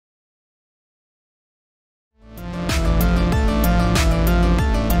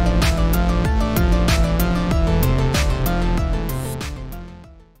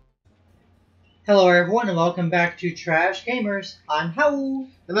Hello everyone and welcome back to Trash Gamers. I'm Howl.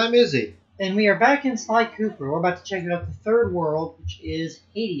 And I'm Izzy. And we are back in Sly Cooper. We're about to check out the third world, which is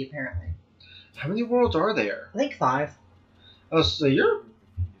Haiti apparently. How many worlds are there? I think 5. Oh, so you're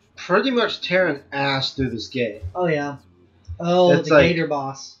pretty much tearing ass through this game. Oh yeah. Oh, It's the like- Gator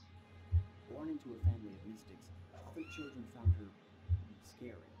boss. Born into a family of mystics, other children found her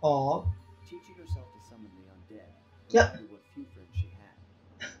scary. Aw. Teaching herself to summon the undead. Yep. Through what few friends she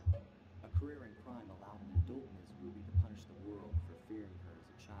had. A career in crime allowed an adult Ms. Ruby to punish the world for fearing her as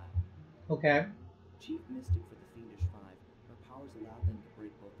a child. Okay. Chief mystic for the Fiendish Five, her powers allowed them to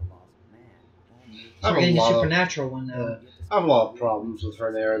break both the laws of man and nature. So we're getting a supernatural one now. I have a lot of problems with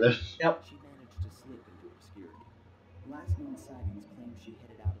her narrative. Yep. She managed to slip into obscurity. Last known sightings claim she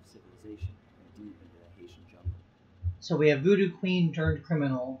headed out of civilization and deep into the Haitian jungle. So we have Voodoo Queen turned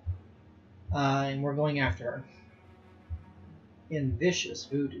criminal. And we're going after her. In Vicious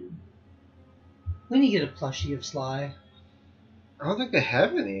Voodoo. We need to get a plushie of Sly. I don't think they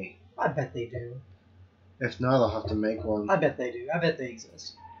have any. I bet they do. If not, I'll have to make one. I bet they do. I bet they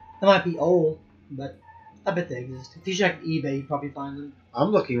exist. They might be old, but I bet they exist. If you check eBay, you probably find them. I'm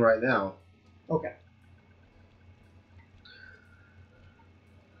looking right now. Okay.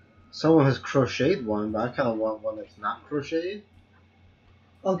 Someone has crocheted one, but I kind of want one that's not crocheted.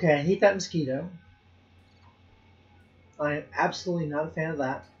 Okay, I hate that mosquito. I am absolutely not a fan of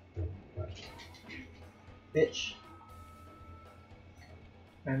that. Bitch.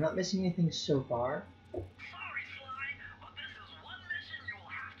 I'm not missing anything so far. Sorry, Sly, but this is one mission you will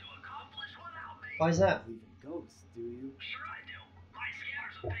have to accomplish without me. Why is that? Believe in ghosts, do you? Sure I do. My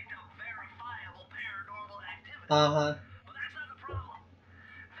scanners have picked up verifiable paranormal activity. Uh-huh. But that's not the problem.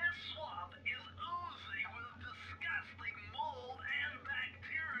 This swamp is oozing with disgusting mold and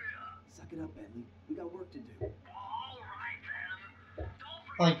bacteria. Suck it up, Bentley. We got work to do. All right then.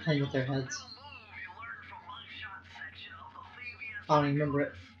 Don't I like forget playing with their the heads. new move you learned from Mugshot section of the Phoebius. I don't even remember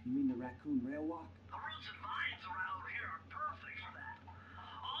it. You mean the raccoon rail walk? The roots and vines around here are perfect for that.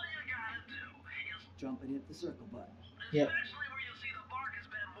 All you gotta do is Jump and hit the circle button. Yep. especially where you see the bark has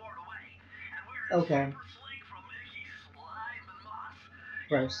been worn away, and where it's Okay. super slick from icky slime and moss.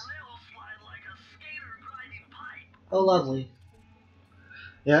 Gross. It'll slide like a skater grinding pipe. Oh, lovely.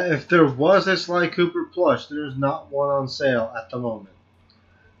 Yeah, if there was a Sly Cooper plush, there's not one on sale at the moment.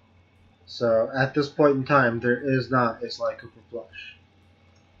 So, at this point in time, there is not a Sly Cooper plush.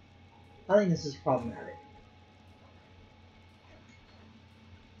 I think this is problematic.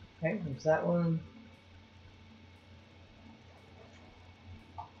 Okay, there's that one.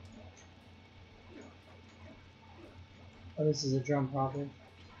 Oh, this is a drum probably.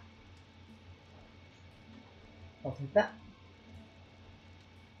 I'll take that.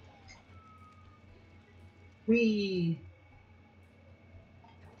 Whee!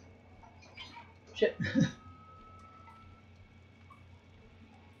 Shit.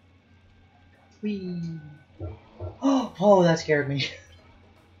 Whee! Oh, that scared me.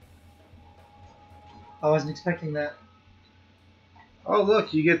 I wasn't expecting that. Oh,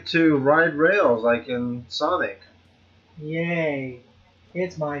 look, you get to ride rails like in Sonic. Yay!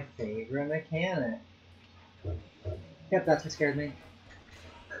 It's my favorite mechanic. Yep, that's what scared me.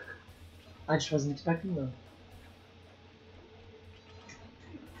 I just wasn't expecting them.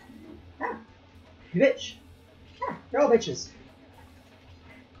 Ah! You bitch! Ah, you're all bitches.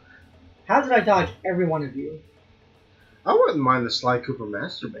 How did I dodge every one of you? I wouldn't mind the Sly Cooper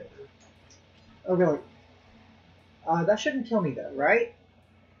masturbator. Oh, really? That shouldn't kill me though, right?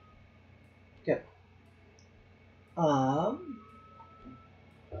 Good. I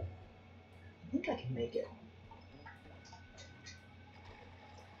think I can make it.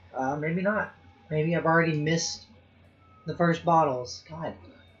 Maybe not. Maybe I've already missed the first bottles. God.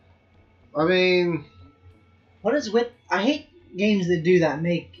 I mean, What is with... I hate games that do that,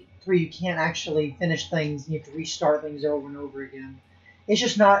 where you can't actually finish things and you have to restart things over and over again. It's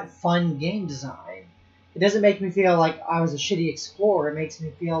just not fun game design. It doesn't make me feel like I was a shitty explorer. It makes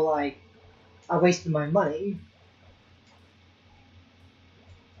me feel like I wasted my money.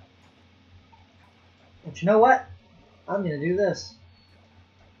 But you know what? I'm gonna do this.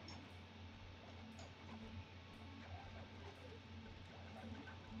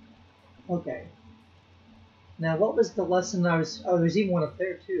 Okay. Now, what was the lesson I was... Oh, there's even one up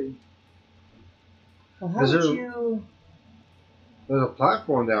there, too. Well, how Is would there- you... there's a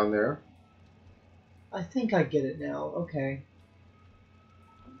platform down there. I think I get it now. Okay.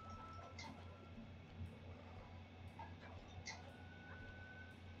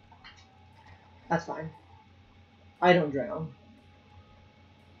 That's fine. I don't drown.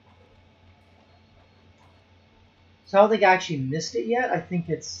 So I don't think I actually missed it yet. I think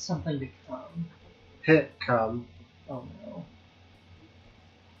it's something to come. hit come. Oh no.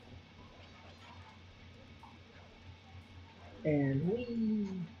 And we.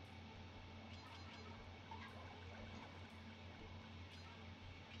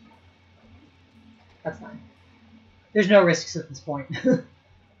 That's fine. There's no risks at this point.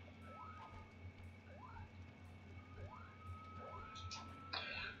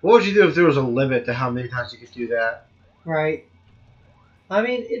 What would you do if there was a limit to how many times you could do that? Right. I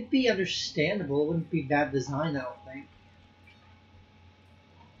mean, it'd be understandable. It wouldn't be bad design, I don't think.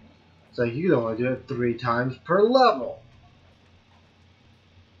 It's like you could only do it 3 times per level.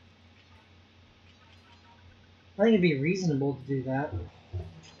 I think it'd be reasonable to do that.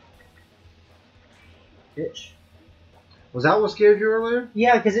 Bitch. Was that what scared you earlier?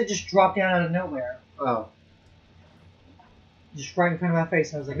 Yeah, because it just dropped down out of nowhere. Oh. Just right in front of my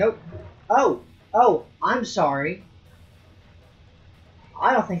face. I was like, nope. Oh, I'm sorry.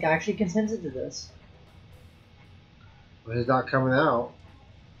 I don't think I actually consented to this. But it's not coming out.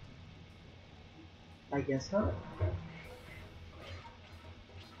 I guess not.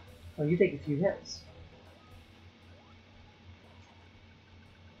 Oh, you take a few hits.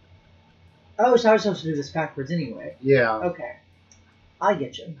 Oh, so I was supposed to do this backwards anyway. Yeah. Okay. I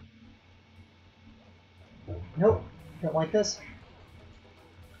get you. Nope. Don't like this.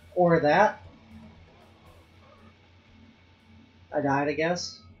 Or that. I died, I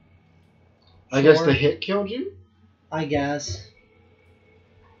guess. I guess Sure. the hit killed you? I guess.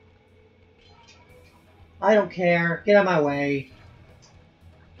 I don't care. Get out of my way.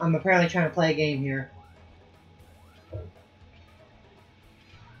 I'm apparently trying to play a game here.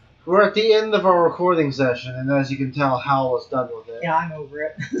 We're at the end of our recording session, and as you can tell, Howl is done with it. Yeah, I'm over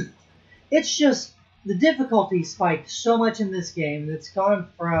it. It's just, the difficulty spiked so much in this game that it's gone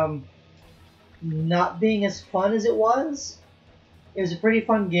from not being as fun as it was. It was a pretty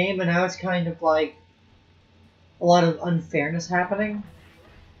fun game, but now it's kind of like a lot of unfairness happening.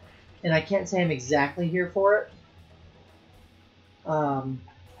 And I can't say I'm exactly here for it.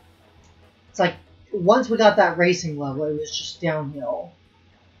 It's like, once we got that racing level, it was just downhill.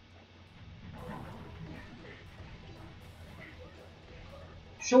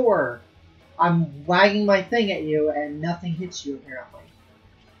 Sure, I'm wagging my thing at you and nothing hits you apparently.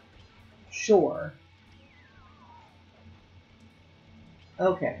 Sure.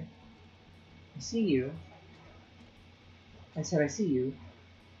 Okay. I see you. I said I see you.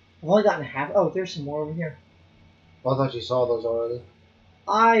 I've only gotten half. Oh, there's some more over here. I thought you saw those already.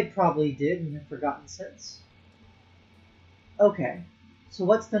 I probably did and have forgotten since. Okay. So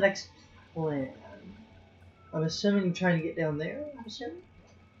what's the next plan? I'm assuming I'm trying to get down there, I'm assuming?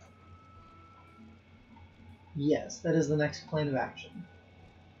 Yes, that is the next plan of action.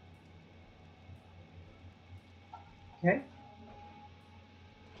 Okay.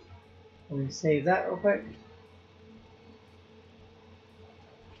 Let me save that real quick.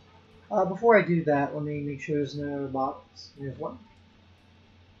 Before I do that, let me make sure there's no box. There's one.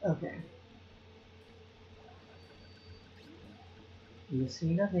 Okay. You see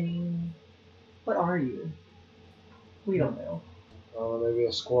nothing. What are you? We don't know. Maybe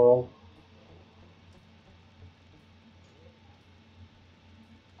a squirrel.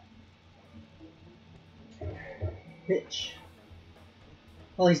 Bitch.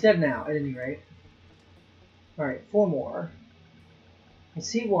 Well, he's dead now, at any rate. Alright, 4 more. I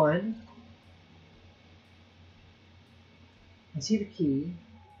see one. I see the key.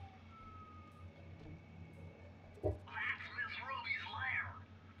 That's Miss Ruby's lair.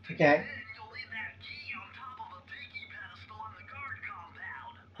 Okay. Then you'll leave that key on top of a tiki pedestal in the guard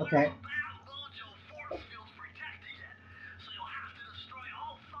compound. Okay. There's a bad mojo force field protecting it, so you'll have to destroy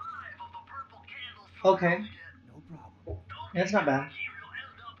all 5 of the purple candles. Okay. No problem. That's not bad. You'll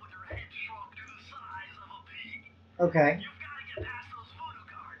end up with your head shrunk to the size of a pig. Okay. You've got to get past those voodoo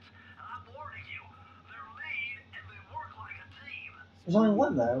guards, and I'm warning you, they're mean and they work like a team. There's only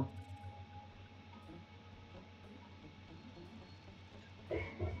one, though.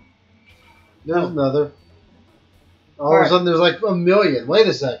 There's another. All of Alright. a sudden, there's like a million. Wait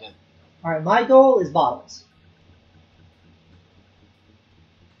a second. Alright, my goal is bottles.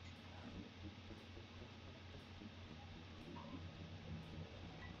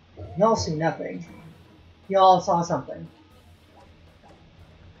 Y'all see nothing. Y'all saw something.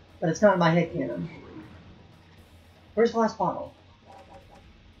 But it's not in my head cannon. Where's the last bottle?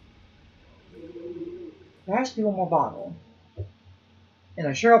 There has to be one more bottle. And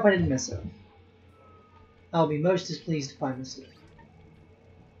I sure hope I didn't miss it. I'll be most displeased if I miss it.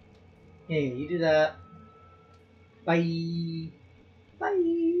 Yeah, you do that. Bye.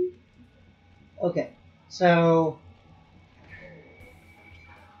 Bye. Okay, so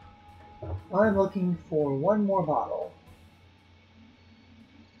I'm looking for one more bottle.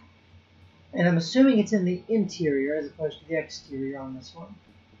 And I'm assuming it's in the interior as opposed to the exterior on this one.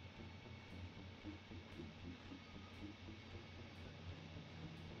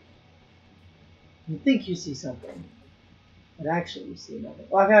 You think you see something, but actually you see nothing.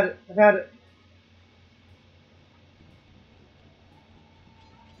 Oh, I've had it. I've had it.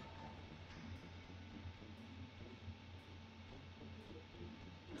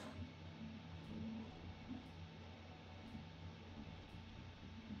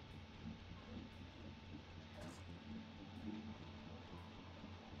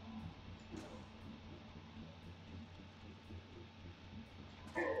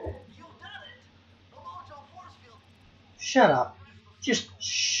 Shut up. Just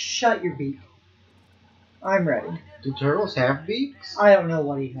shut your beak. I'm ready. Do turtles have beaks? I don't know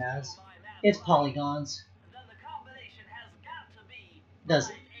what he has. It's polygons. Does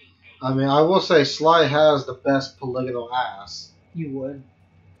it? I mean, I will say Sly has the best polygonal ass. You would.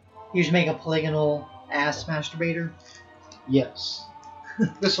 You should make a polygonal ass masturbator. Yes.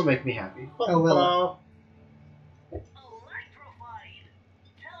 This will make me happy. Oh, will it? Electrified!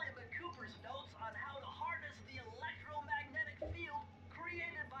 Tally McCooper's notes on how to harness the electromagnetic field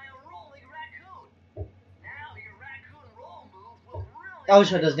created by a rolling raccoon. Now your raccoon roll move will really... Oh,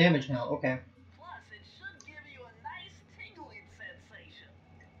 so it does damage now. Okay. Plus, it should give you a nice tingling sensation.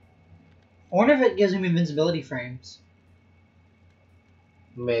 I wonder if it gives him invincibility frames.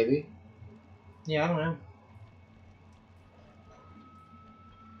 Maybe. Yeah, I don't know.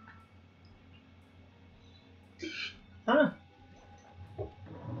 Huh.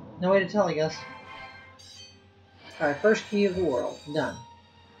 No way to tell, I guess. Alright, first key of the world. Done.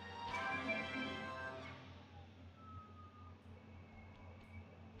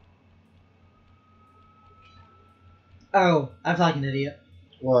 Oh, I feel like an idiot.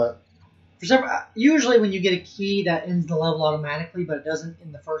 What? For some, usually when you get a key, that ends the level automatically, but it doesn't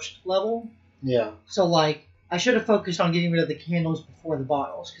in the first level. Yeah. So, like, I should have focused on getting rid of the candles before the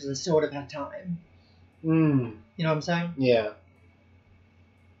bottles, because I still would have had time. Hmm. You know what I'm saying? Yeah.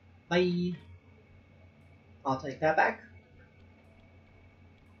 Bye. I'll take that back.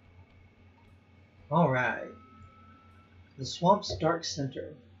 Alright. The swamp's dark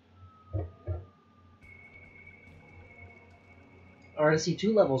center. Alright, I see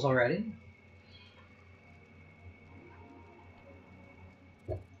 2 levels already.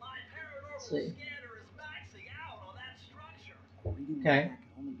 My paranormal See. scanner is maxing out on that structure. Reading Okay. like that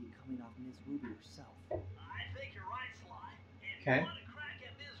can only be coming off Miss Ruby herself. I think you're right, Sly. If Okay. you want to crack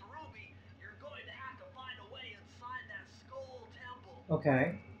at Ms. Ruby, you're going to have to find a way inside that skull temple.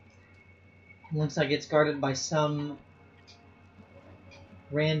 Okay. Looks like it's guarded by some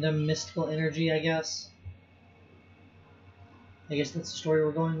random mystical energy, I guess. I guess that's the story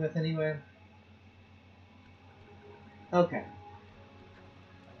we're going with anyway. Okay.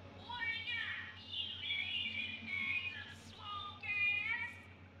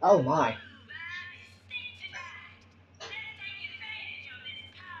 Oh my.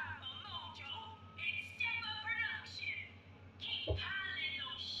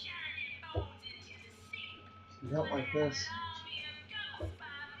 You don't like this.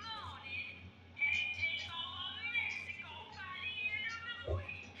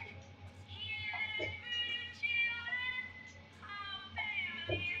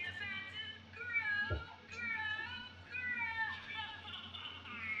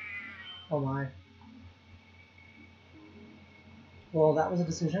 Oh my. Well, that was a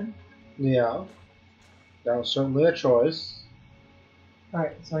decision. Yeah. That was certainly a choice.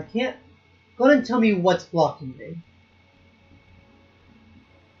 Alright, so I can't... Go ahead and tell me what's blocking me.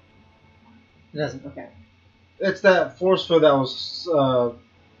 It doesn't, okay. It's that force field that was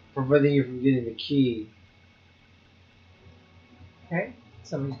preventing you from getting the key. Okay,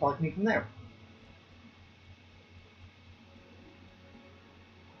 something's blocking me from there.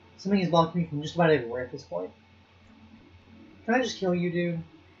 Something is blocking me from just about everywhere at this point. Can I just kill you, dude?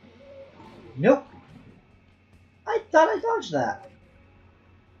 Nope. I thought I dodged that.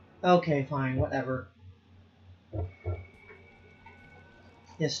 Okay, fine, whatever.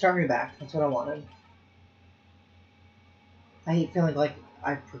 Yeah, start me back. That's what I wanted. I hate feeling like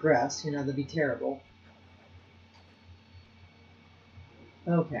I progress, you know, that'd be terrible.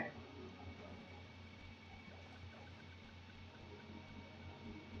 Okay.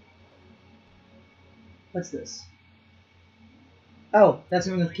 What's this? Oh, that's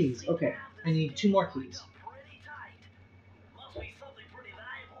one of the keys. Okay. I need 2 more keys. Pretty tight. Must be something pretty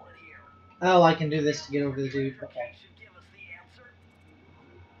valuable in here. Oh, I can do this to get over the dude. Okay. Should give us the answer.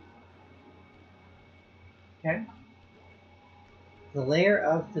 Okay. The lair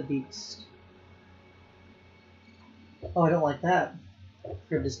of the beast. Oh, I don't like that.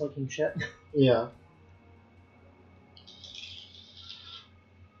 Grievous looking shit. Yeah.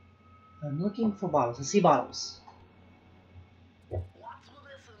 I'm looking for bottles. I see bottles. What's with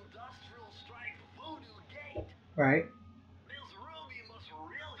this industrial strike voodoo gate? Right? Miss Ruby must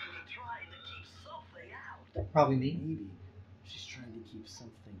really be trying to keep something out. Probably me. Maybe she's trying to keep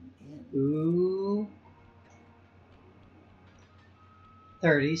something in. Ooh.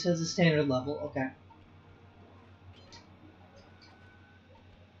 30 says the standard level. Okay.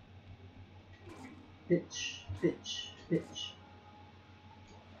 Bitch, bitch, bitch.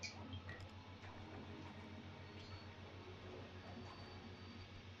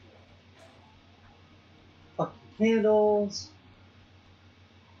 Fucking candles.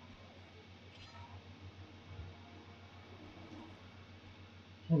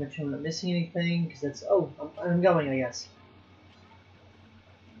 Can't make sure I'm not missing anything, because that's... Oh, I'm going, I guess.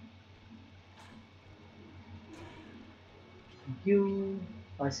 Thank you.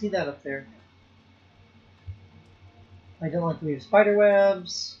 Oh, I see that up there. I don't like that we have spider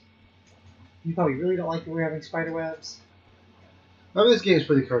webs. You probably really don't like that we're having spider webs. I mean, this game's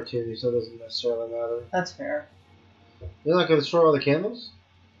pretty cartoony, so it doesn't necessarily matter. That's fair. You're not going to destroy all the candles?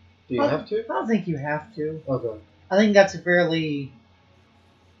 Do you have to? I don't think you have to. Okay. I think that's a fairly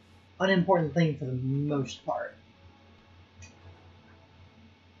unimportant thing for the most part.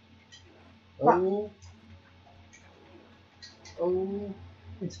 Oh. Oh.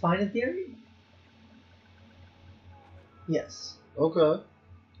 It's fine in theory? Yes. Okay.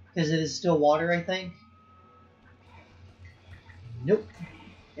 Because it is still water, I think. Nope.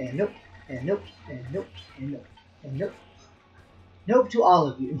 And nope. And nope. And nope. And nope. And nope. Nope to all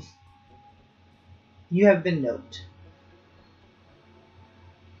of you. You have been noped.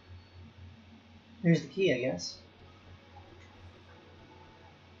 Here's the key, I guess.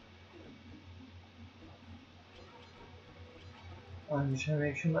 I'm just trying to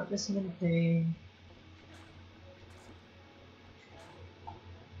make sure I'm not missing anything.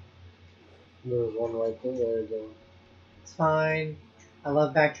 There's one right there. There you go. It's fine. I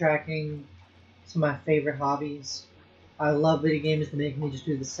love backtracking. It's one of my favorite hobbies. I love video games that make me just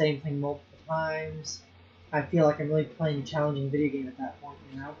do the same thing multiple times. I feel like I'm really playing a challenging video game at that point,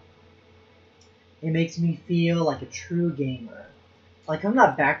 you know? It makes me feel like a true gamer. Like, I'm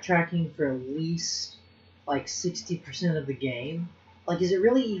not backtracking for at least, like, 60% of the game. Like, is it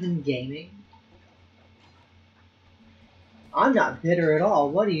really even gaming? I'm not bitter at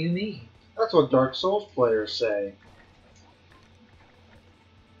all. What do you mean? That's what Dark Souls players say.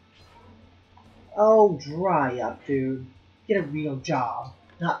 Oh, dry up, dude. Get a real job.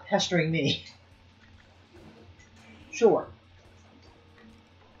 Not pestering me. Sure.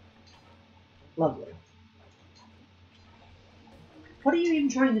 Lovely. What are you even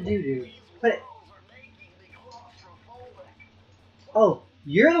trying to do, dude? But Walls are making me claustrophobic. oh,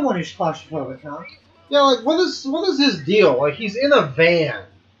 you're the one who's claustrophobic, huh? Yeah, like, what is his deal? Like, he's in a van.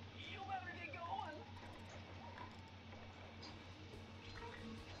 You better get going.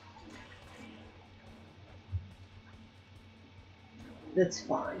 That's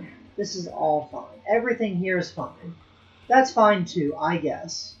fine. This is all fine. Everything here is fine. That's fine too, I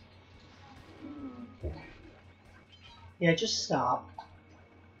guess. Yeah, just stop.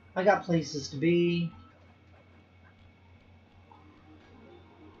 I got places to be.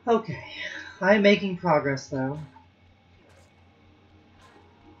 Okay. I'm making progress though.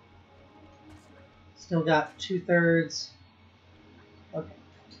 Still got 2/3. Okay.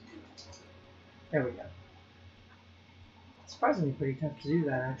 There we go. Surprisingly pretty tough to do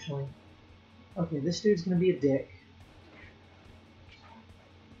that, actually. Okay, this dude's gonna be a dick.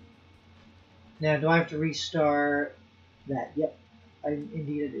 Now, do I have to restart that? Yep,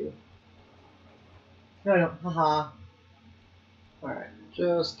 indeed I do. No, I don't. Haha. Alright.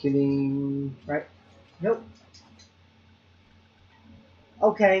 Just kidding. Right? Nope.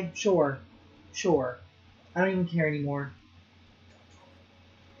 Okay, sure. Sure. I don't even care anymore.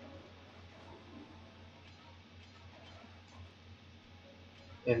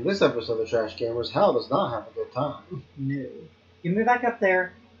 In this episode of Trash Gamers, Hal does not have a good time. No. Get me back up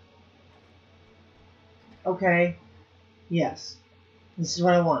there. Okay. Yes. This is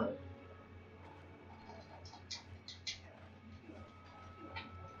what I wanted.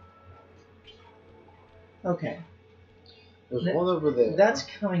 Okay. There's one over there. That's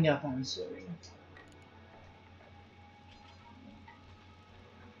coming up, I'm assuming.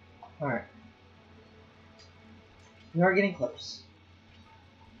 Alright. We are getting close.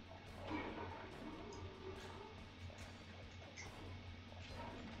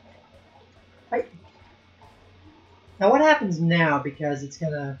 Right. Now what happens now, because it's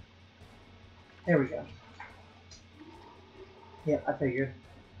gonna... There we go. Yeah, I figured.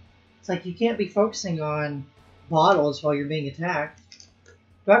 It's like you can't be focusing on bottles while you're being attacked.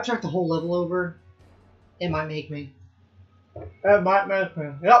 Do I have to start the whole level over? It might make me. It might make me.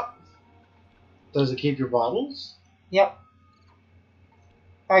 Yep. Does it keep your bottles? Yep.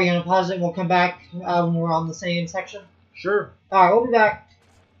 Are you gonna pause it and we'll come back when we're on the same section? Sure. Alright, we'll be back.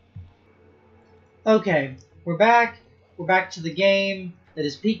 Okay, we're back. We're back to the game that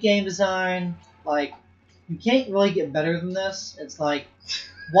is peak game design. Like, you can't really get better than this. It's like,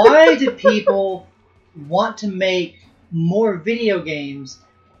 why did people want to make more video games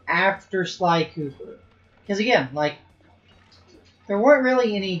after Sly Cooper? Because again, like, there weren't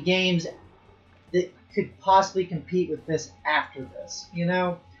really any games that could possibly compete with this after this, you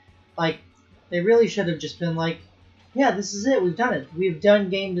know? Like, they really should have just been like, yeah, this is it, we've done it. We've done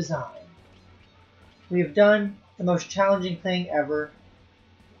game design. We have done the most challenging thing ever.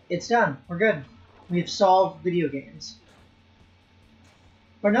 It's done. We're good. We've solved video games.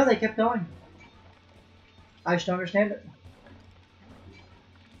 But no, they kept going. I just don't understand it.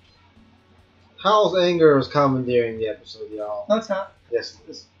 Howl's anger was commandeering the episode, y'all. No, it's not. Yes,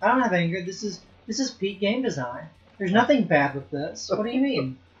 it is. I don't have anger. This is peak game design. There's nothing bad with this. What do you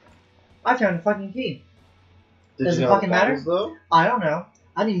mean? I found a fucking key. Does it fucking matter? Though? I don't know.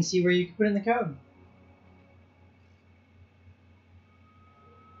 I didn't even see where you could put in the code.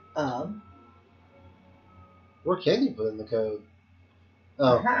 Where can you put in the code?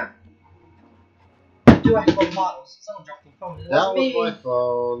 Oh. Uh-huh. Do I have both models? Someone dropped the phone. That was my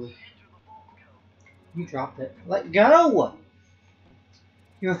phone. You dropped it. Let go!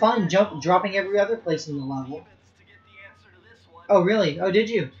 You were fine dropping every other place in the level. Oh, really? Oh, did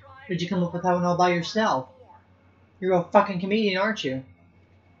you? Did you come up with that one all by yourself? You're a fucking comedian, aren't you?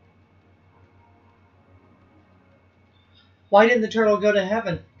 Why didn't the turtle go to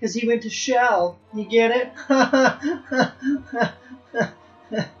heaven? Because he went to Shell. You get it?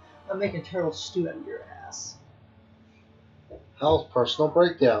 I'm making turtle stew out of your ass. Howl's personal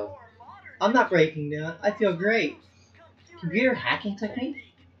breakdown. I'm not breaking down. I feel great. Computer hacking technique?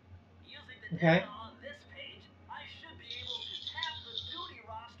 Okay.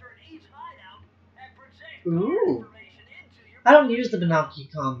 Ooh. I don't use the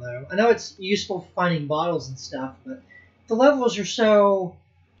Binocucom though. I know it's useful for finding bottles and stuff, but the levels are so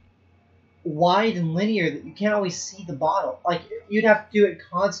wide and linear that you can't always see the bottle. Like, you'd have to do it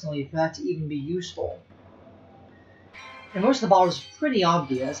constantly for that to even be useful. And most of the bottles are pretty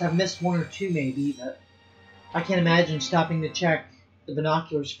obvious. I've missed one or two maybe, but I can't imagine stopping to check the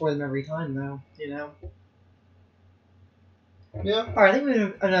binoculars for them every time though, you know? Yeah. Alright, I think we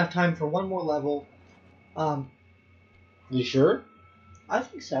have enough time for one more level. You sure? I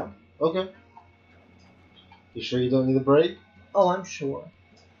think so. Okay. You sure you don't need a break? Oh, I'm sure.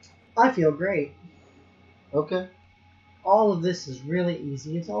 I feel great. Okay. All of this is really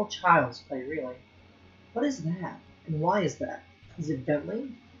easy. It's all child's play, really. What is that? And why is that? Is it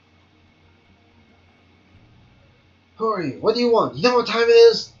Bentley? Hurry, what do you want? You know what time it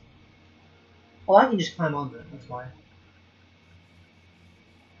is? Oh, I can just climb on that. That's why.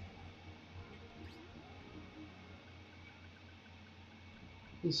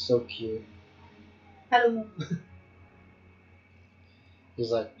 He's so cute. Hello.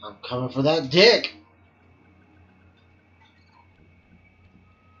 He's like, I'm coming for that dick.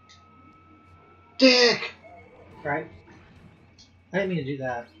 Dick! Right? I didn't mean to do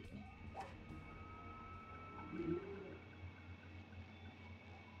that.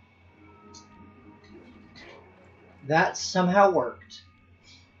 That somehow worked.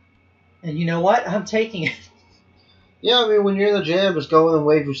 And you know what? I'm taking it. Yeah, I mean, when you're in the jam, just go in and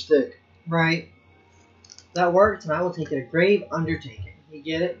wave your stick. Right. That worked, and I will take it. A grave undertaking. You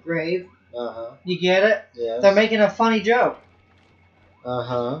get it? Grave. Uh-huh. You get it? Yes. They're making a funny joke.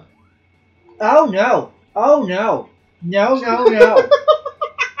 Uh-huh. Oh, no. Oh, no. No, no, no.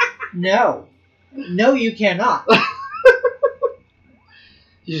 No. No, you cannot.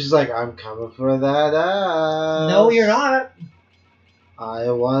 He's just like, I'm coming for that ass. No, you're not.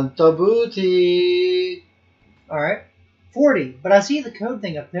 I want the booty. Alright. 40. But I see the code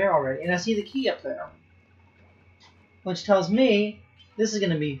thing up there already, and I see the key up there. Which tells me this is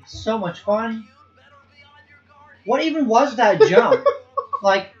going to be so much fun. What even was that jump?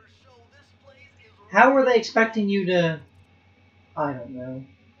 Like, how were they expecting you to... I don't know.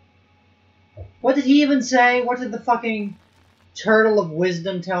 What did he even say? What did the fucking turtle of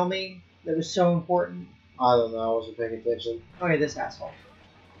wisdom tell me that was so important? I don't know. I wasn't paying attention. Okay, this asshole.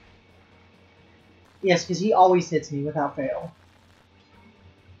 Yes, because he always hits me without fail.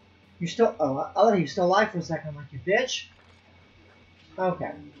 You're still... Oh, I thought he was still alive for a second. I'm like, you bitch.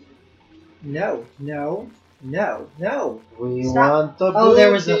 Okay. No. No. No, no. We Stop. want the booty. Oh,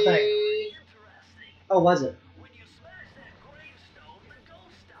 there was the thing. Interesting. Oh, was it? When you smash that gravestone, the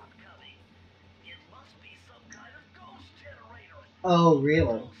ghosts stop coming. It must be some kind of ghost generator. Oh,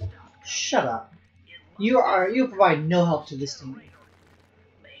 really? Ghosts stop coming. Shut up. It must You be provide no help to this team. generator.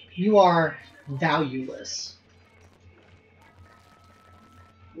 Maybe You are valueless.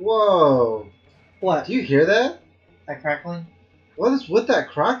 Whoa. What? Do you hear that? That crackling? What is with that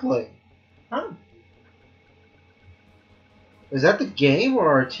crackling? Huh? Is that the game or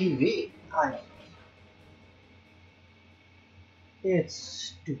our TV? I don't know. It's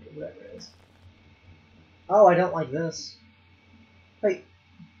stupid, whatever it is. Oh, I don't like this. Wait.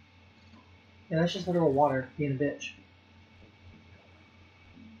 Yeah, that's just literal water being a bitch.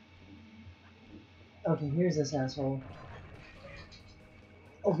 Okay, here's this asshole.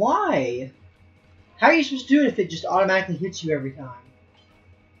 Why? How are you supposed to do it if it just automatically hits you every time?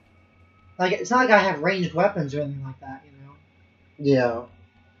 Like, it's not like I have ranged weapons or anything like that, you know?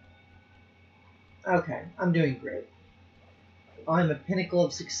 Yeah. Okay, I'm doing great. I'm a pinnacle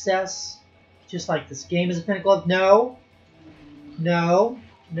of success, just like this game is a pinnacle of... No! No!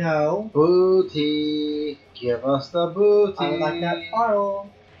 No! Booty. Give us the booty. I would like that bottle.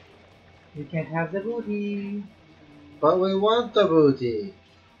 You can't have the booty. But we want the booty.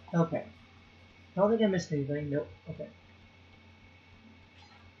 Okay. I don't think I missed anything. Nope. Okay.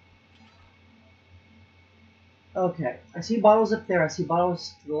 Okay. I see bottles up there. I see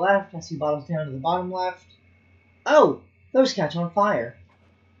bottles to the left. I see bottles down to the bottom left. Oh! Those catch on fire.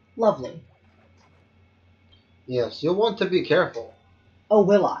 Lovely. Yes, you'll want to be careful. Oh,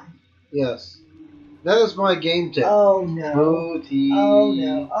 will I? Yes. That is my game tip. Oh, no. Booty. Oh,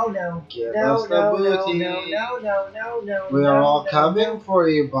 no. Oh, no. Give No, us the no, booty. no, no, no, no, no, We no, are all no, coming no. for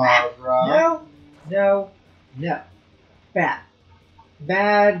you, Barbara. No, no, no. Bad.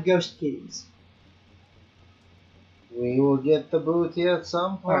 Bad ghost kitties. We will get the booty at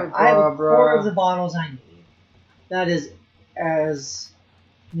some point, Alright, I have a Barbara. quarter of the bottles I need. That is, as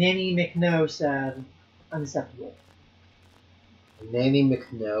Nanny McNo said, unacceptable. Nanny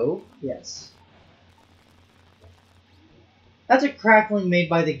McNo? Yes. That's a crackling made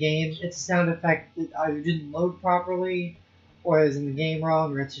by the game. It's a sound effect that either didn't load properly, or is in the game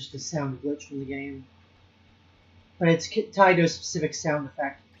wrong, or it's just a sound glitch from the game. But it's tied to a specific sound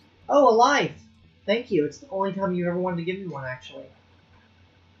effect. Oh, a life! Thank you. It's the only time you ever wanted to give me one, actually.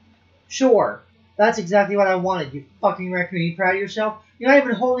 Sure. That's exactly what I wanted, you fucking raccoon. Are you proud of yourself? You're not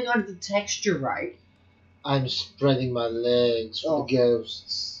even holding on to the texture right. I'm spreading my legs for Oh. the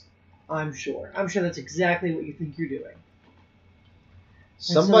ghosts. I'm sure. I'm sure that's exactly what you think you're doing.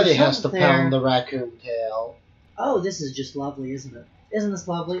 Somebody there's has to something there. pound the raccoon tail. Oh, this is just lovely, isn't it? Isn't this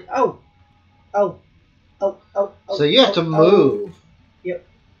lovely? Oh! Oh! Oh, oh, oh. So you have to move. Oh. Yep.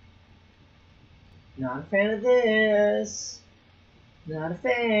 Not a fan of this. Not a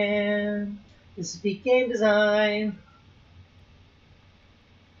fan. This is peak game design.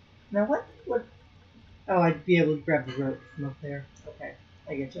 Now what? What? Oh, I'd be able to grab the rope from up there. Okay,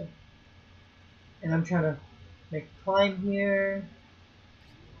 I get you. And I'm trying to make a climb here.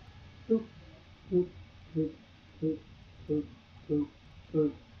 Boop, boop, boop, boop, boop, boop,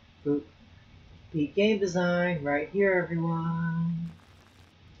 boop, boop. Peak game design right here, everyone.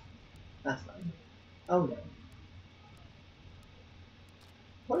 That's fine. Oh no.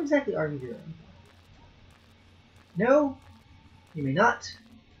 What exactly are you doing? No, you may not.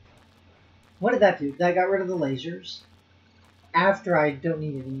 What did that do? That got rid of the lasers. After I don't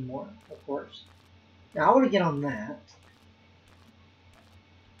need it anymore, of course. Now I want to get on that.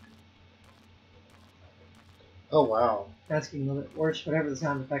 Oh, wow. That's getting a little bit worse, whatever the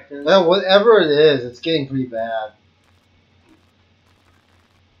sound effect is. Well, whatever it is, it's getting pretty bad.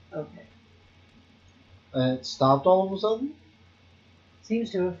 Okay. And it stopped all of a sudden? Seems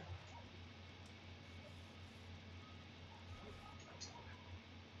to have.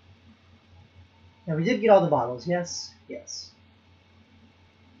 Now we did get all the bottles, yes? Yes.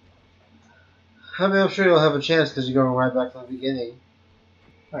 I mean, I'm sure you'll have a chance because you're going right back to the beginning.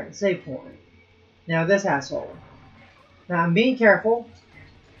 Alright, save point. Now this asshole. Now I'm being careful.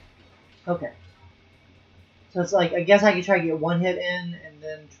 Okay. So it's like, I guess I could try to get one hit in and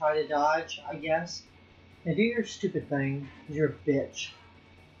then try to dodge, I guess. Now do your stupid thing, because you're a bitch.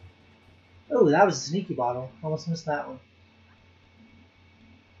 Oh, that was a sneaky bottle. Almost missed that one.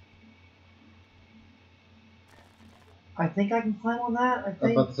 I think I can climb on that, I I'm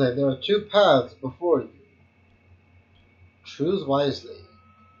think. about to say, there are two paths before you. Choose wisely.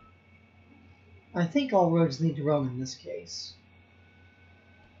 I think all roads lead to Rome in this case.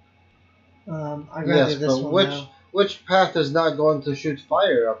 I'd rather Yes, this but one which path is not going to shoot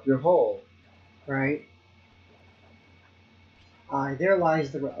fire up your hole? right? Aye, there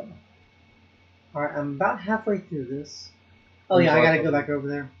lies the rub. Alright, I'm about halfway through this. Oh yeah, I gotta go back over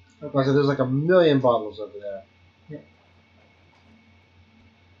there. Okay. Like there's like a million bottles over there. Yeah.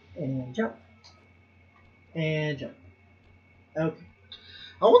 And jump. And jump. Okay.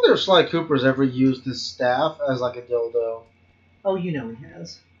 I wonder if Sly Cooper's ever used his staff as like a dildo. Oh, you know he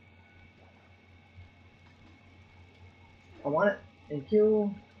has. I want it. Thank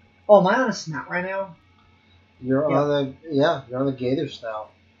you. Oh, am I on a snout right now? You're on the gator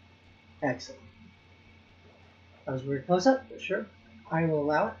snout. Excellent. That was a weird close up, but sure. I will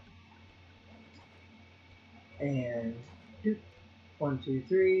allow it. And 1, 2,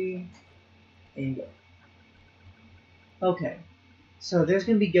 3, and go. Okay. So there's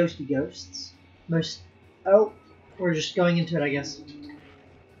gonna be ghosty ghosts. Oh, we're just going into it, I guess.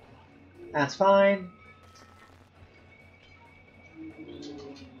 That's fine.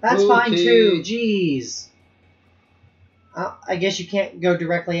 That's fine too. Jeez. I guess you can't go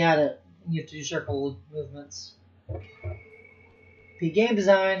directly at it. You have to do circle movements. P game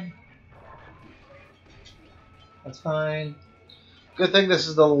design. That's fine. Good thing this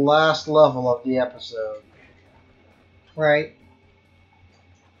is the last level of the episode. Right.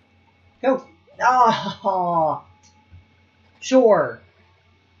 Go. Ah. Sure.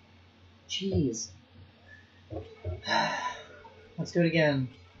 Jeez. Let's do it again.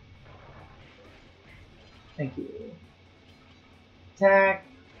 Thank you. Attack.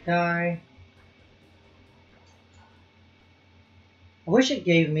 Die. I wish it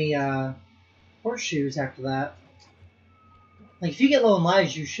gave me horseshoes after that. Like, if you get low in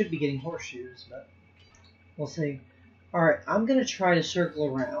lives, you should be getting horseshoes, but we'll see. Alright, I'm gonna try to circle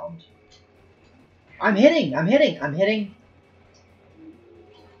around. I'm hitting!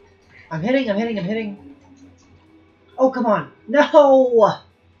 Oh, come on! No!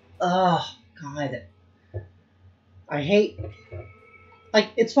 Oh, God. I hate... Like,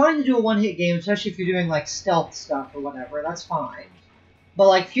 it's fine to do a one-hit game, especially if you're doing, like, stealth stuff or whatever. That's fine. But,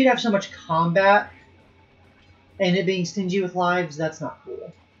 like, if you'd have so much combat and it being stingy with lives, that's not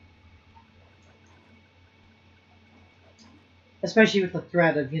cool. Especially with the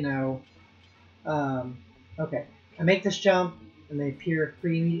threat of, you know... okay. I make this jump, and they appear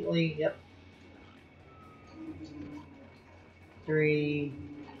free immediately. Yep. 3,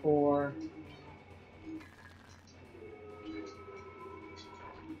 4...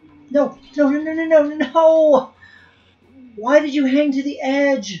 No! No! Why did you hang to the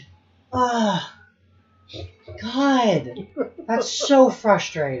edge? Ah, God, that's so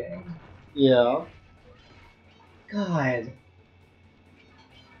frustrating. Yeah. God,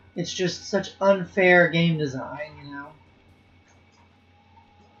 it's just such unfair game design, you know.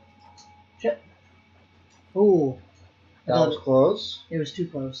 Shit. Ooh, That was close. It was too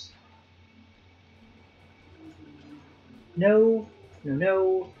close. No, you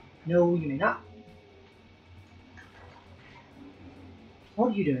may not.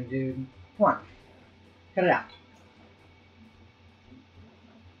 What are you doing, dude? Come on. Cut it out.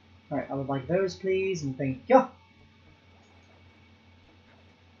 Alright, I would like those, please, and thank you.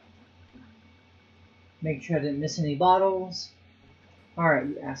 Make sure I didn't miss any bottles. Alright,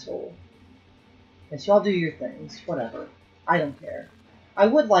 you asshole. Yes, y'all do your things. Whatever. I don't care. I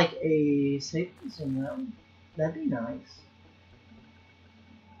would like a safety zone, though. That'd be nice.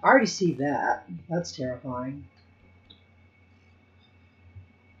 I already see that. That's terrifying.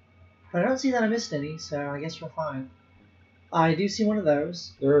 But I don't see that I missed any, so I guess we're fine. I do see one of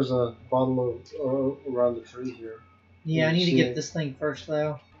those. There's a bottle of, around the tree here. Yeah, I need to get this thing first,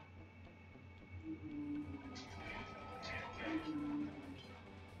 though.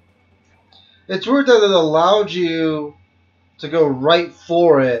 It's weird that it allowed you to go right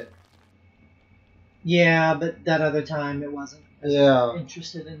for it. Yeah, but that other time it wasn't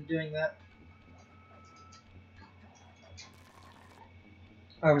interested in doing that.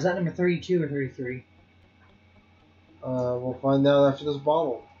 Alright, was that number 32 or 33? We'll find out after this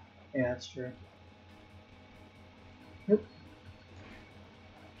bottle. Yeah, that's true. Nope.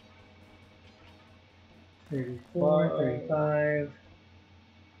 34, 35.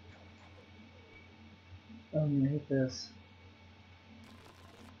 Oh, I'm gonna hate this.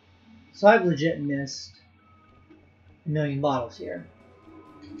 So I've legit missed a million bottles here.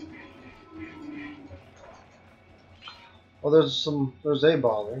 Well, there's a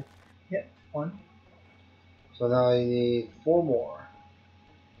bottle. Yep, 1. So now I need 4 more.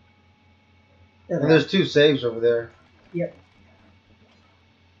 Yeah, and there's 2 saves over there. Yep.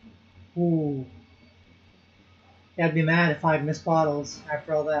 Ooh. Yeah, I'd be mad if I missed bottles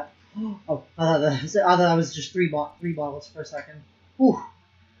after all that. Oh, I thought that was just 3 bottles for a second. Whew.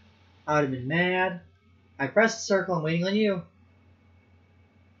 I would have been mad. I pressed the circle. I'm waiting on you.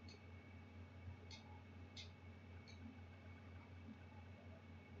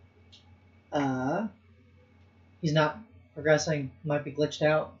 He's not progressing. Might be glitched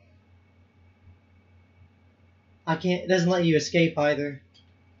out. I can't. It doesn't let you escape either.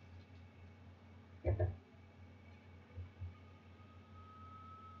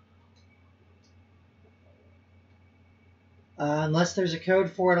 Unless there's a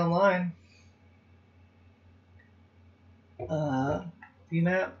code for it online. View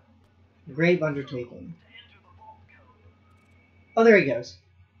map. Grave undertaking. Oh, there he goes.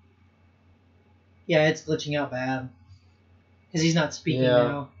 Yeah, it's glitching out bad. Because he's not speaking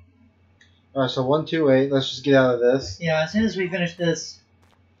now. Alright, so 128. Let's just get out of this. Yeah, as soon as we finish this,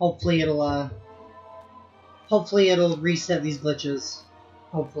 hopefully it'll reset these glitches.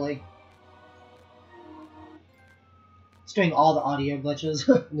 Hopefully. It's doing all the audio glitches.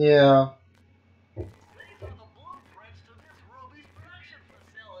 Yeah. These are the blueprints to this Ruby's production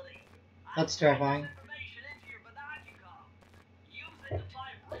facility. That's terrifying. Information into your binocular. Use it to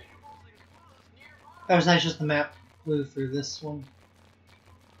find breakables and clues nearby. Oh, so that's just the map flew through this one.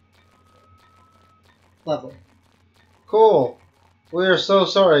 Lovely. Cool. We are so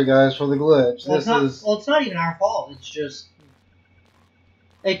sorry, guys, for the glitch. Well, This it's not even our fault. It's just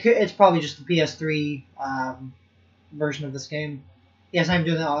it's probably just the PS3 version of this game. Yes, I'm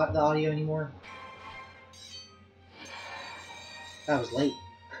doing the audio anymore. That was late.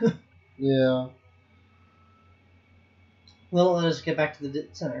 Yeah. Well, let us get back to the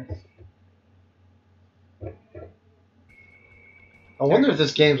center. I wonder if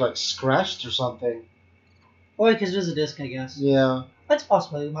this game's like scratched or something. Well, because it is a disc, I guess. Yeah. That's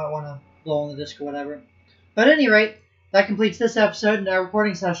possible. We might want to blow on the disc or whatever. But at any rate, that completes this episode and our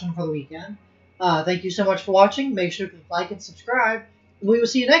recording session for the weekend. Thank you so much for watching. Make sure to like and subscribe. We will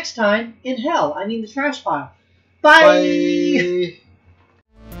see you next time in hell. I mean the trash pile. Bye! Bye.